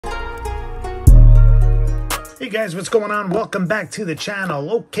Hey guys, what's going on? Welcome back to the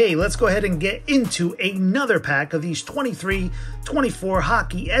channel. Okay, let's go ahead and get into another pack of these 23-24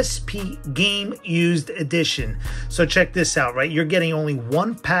 Hockey SP Game Used Edition. So check this out, right? You're getting only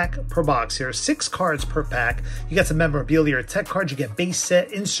one pack per box here, 6 cards per pack. You got some memorabilia or tech cards, you get base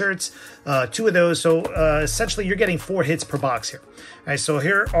set inserts, 2 of those. So essentially you're getting 4 hits per box here. All right, so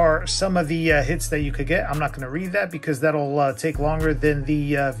here are some of the hits that you could get. I'm not going to read that because that'll take longer than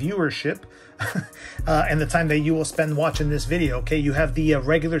the viewership. And the time that you will spend watching this video. Okay, you have the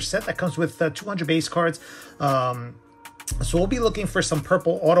regular set that comes with 200 base cards. So we'll be looking for some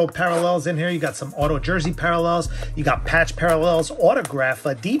purple auto parallels in here. You got some auto jersey parallels. You got patch parallels, autograph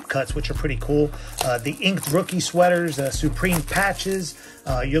deep cuts, which are pretty cool. The inked rookie sweaters, supreme patches.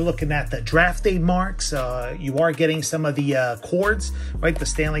 You're looking at the draft day marks. You are getting some of the cords, right? The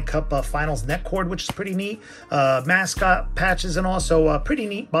Stanley Cup Finals net cord, which is pretty neat. Mascot patches and also a pretty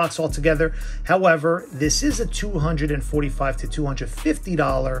neat box altogether. However, this is a $245 to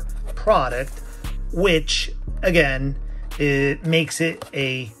 $250 product, which again, it makes it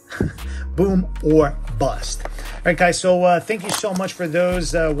a boom or bust. All right, guys, so thank you so much for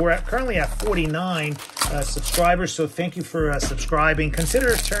those. We're currently at 49 subscribers, so thank you for subscribing.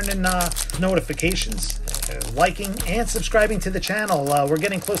 Consider turning notifications, liking, and subscribing to the channel. We're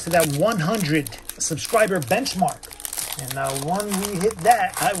getting close to that 100 subscriber benchmark. And when we hit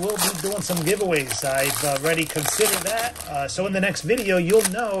that, I will be doing some giveaways. I've already considered that. So in the next video, you'll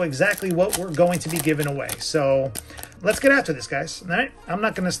know exactly what we're going to be giving away. So let's get after this, guys. All right? I'm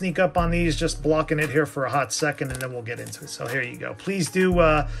not going to sneak up on these, just blocking it here for a hot second, and then we'll get into it. So here you go. Please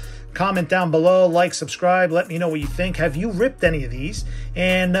do comment down below, like, subscribe. Let me know what you think. Have you ripped any of these?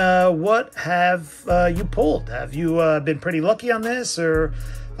 And what have you pulled? Have you been pretty lucky on this, or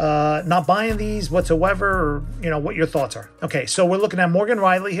not buying these whatsoever, or what your thoughts are? Okay, so we're looking at Morgan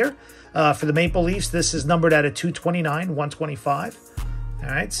Riley here for the Maple Leafs. This is numbered at a 229, 125. All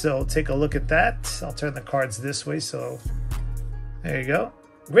right, so take a look at that. I'll turn the cards this way, so there you go.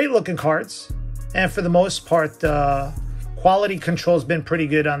 Great looking cards, and for the most part, quality control's been pretty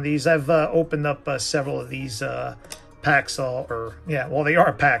good on these. I've opened up several of these packs, they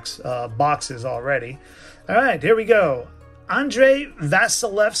are packs, boxes already. All right, here we go. Andrei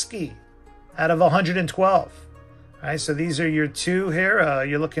Vasilevsky out of 112. All right, so these are your 2 here.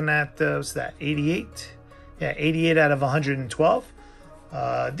 You're looking at, what's that, 88? Yeah, 88 out of 112.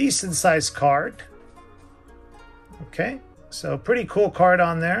 Decent sized card. Okay, so pretty cool card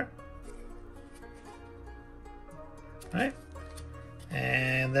on there. All right,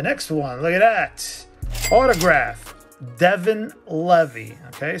 and the next one, look at that. Autograph, Devin Levy.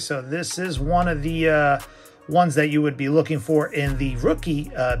 Okay, so this is one of the ones that you would be looking for in the rookie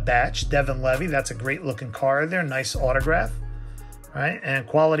batch. Devin Levy, that's a great looking card there. Nice autograph. All right, and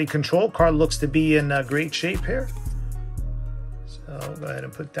quality control. Card looks to be in great shape here. So go ahead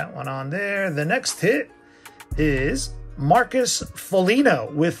and put that one on there. The next hit is Marcus Foligno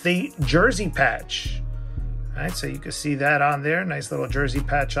with the jersey patch. All right, so you can see that on there. Nice little jersey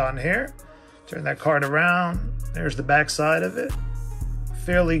patch on here. Turn that card around. There's the back side of it.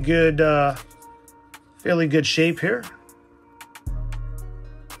 Fairly good shape here.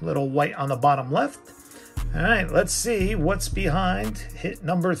 Little white on the bottom left. All right, let's see what's behind hit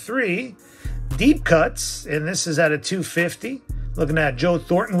number 3. Deep cuts, and this is at a 250. Looking at Joe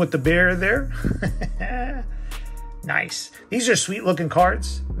Thornton with the bear there. Nice. These are sweet looking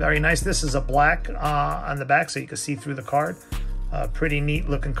cards. Very nice. This is a black on the back, so you can see through the card. Pretty neat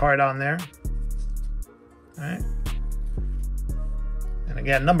looking card on there. All right. And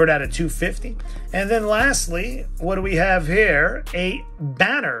again, numbered at a 250. And then lastly, what do we have here? A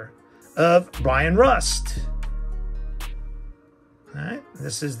banner of Brian Rust. All right.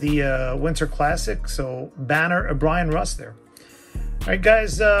 This is the Winter Classic, so banner of Brian Rust there. All right,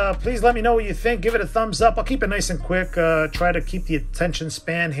 guys, please let me know what you think. Give it a thumbs up. I'll keep it nice and quick. Try to keep the attention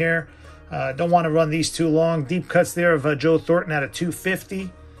span here. Don't want to run these too long. Deep cuts there of Joe Thornton at a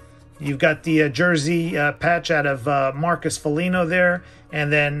 250. You've got the jersey patch out of Marcus Foligno there.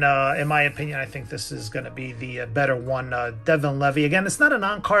 And then, in my opinion, I think this is going to be the better one, Devin Levy. Again, it's not an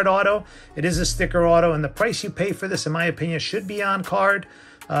on-card auto. It is a sticker auto, and the price you pay for this, in my opinion, should be on-card.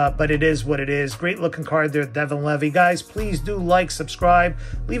 But it is what it is. Great looking card there, Devin Levy. Guys, please do like, subscribe,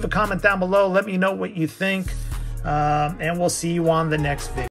 leave a comment down below. Let me know what you think, and we'll see you on the next video.